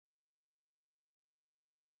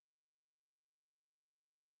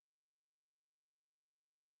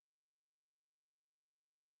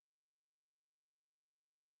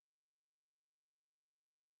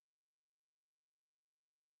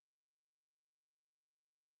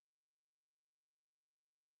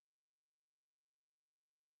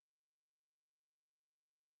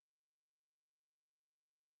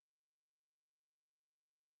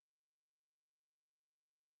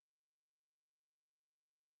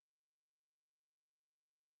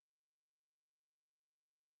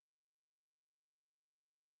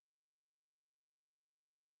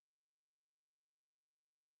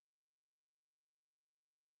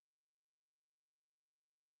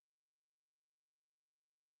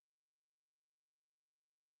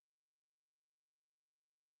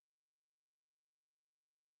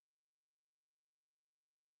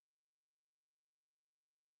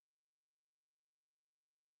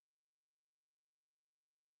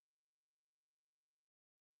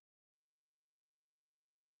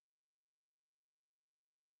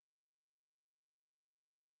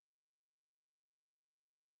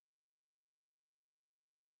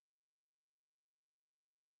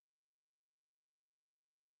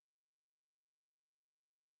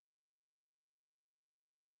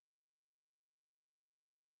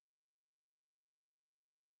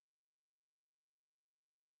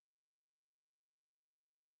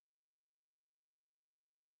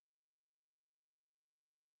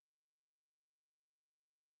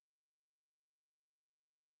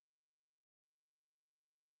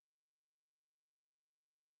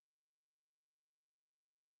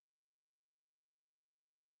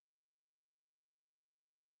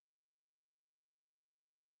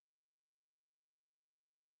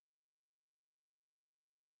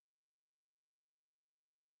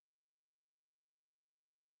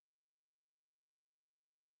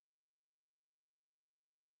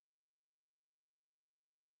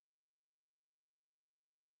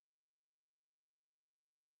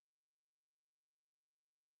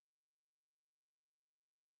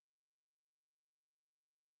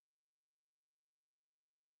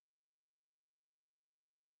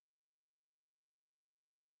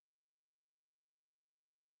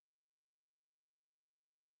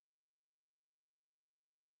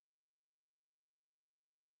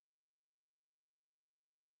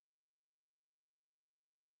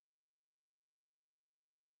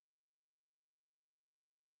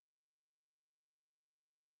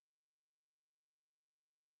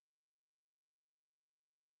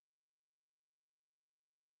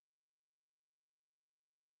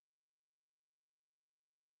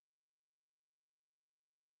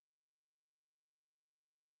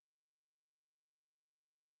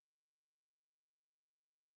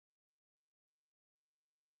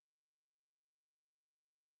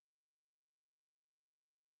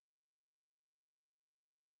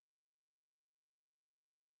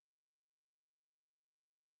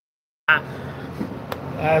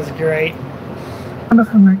That's great.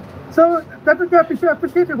 Understand. So that would be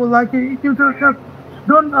appreciable. Like if you don't show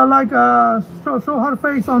her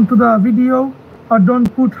face onto the video, or don't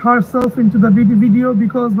put herself into the video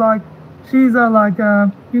because like she's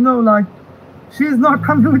she's not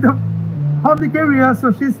coming with the public area,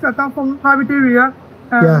 so she's come from private area,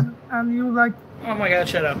 and you like. Oh my God!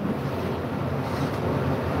 Shut up.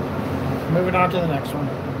 Moving on to the next one.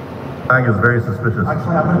 Flag is very suspicious.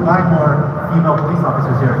 Actually, I'm going to buy more female police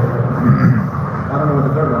officers here. I don't know what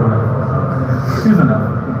the third one is. She's enough.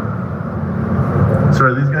 So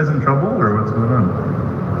are these guys in trouble or what's going on?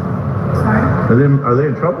 Sorry? Are they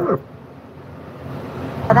in trouble or?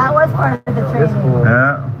 That was part of the training. Cool.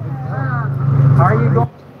 Yeah. How are you going?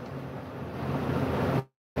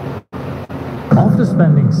 After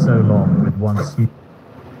spending so long with one student.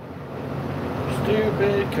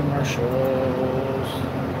 Stupid commercials.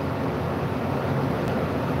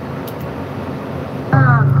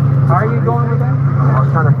 How are you going with that? I was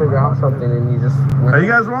trying to figure out something and you just... Are you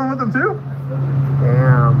guys rolling with them too?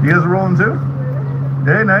 Damn. You guys are rolling too?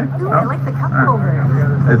 Yay, nay? Ooh, I like the couple over there.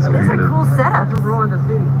 It's Those are cool setups. Roll in the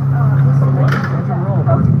city.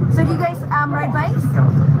 So do you guys ride bikes?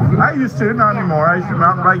 I used to, not anymore. I used to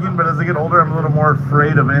mountain biking, but as I get older, I'm a little more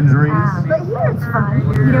afraid of injuries. But here it's fun.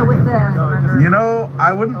 You know, with the... You know,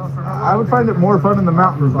 I would find it more fun in the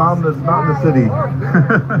mountains, not in the city.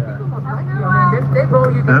 They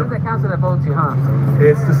roll you guys that counts as a boat too, huh?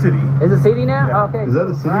 It's the city. Is it city now? Yeah. Okay. Is that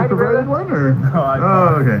a city provided one or? No,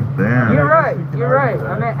 oh, okay. Damn. You're right. You're right.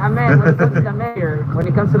 I meant when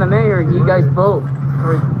it comes to the mayor, you guys vote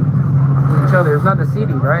for each other. It's not the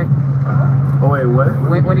city, right? Oh wait, what?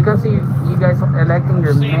 When it comes to you guys electing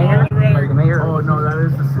your mayor, or the mayor. Oh no, that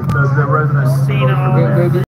is the resident. Casino. They do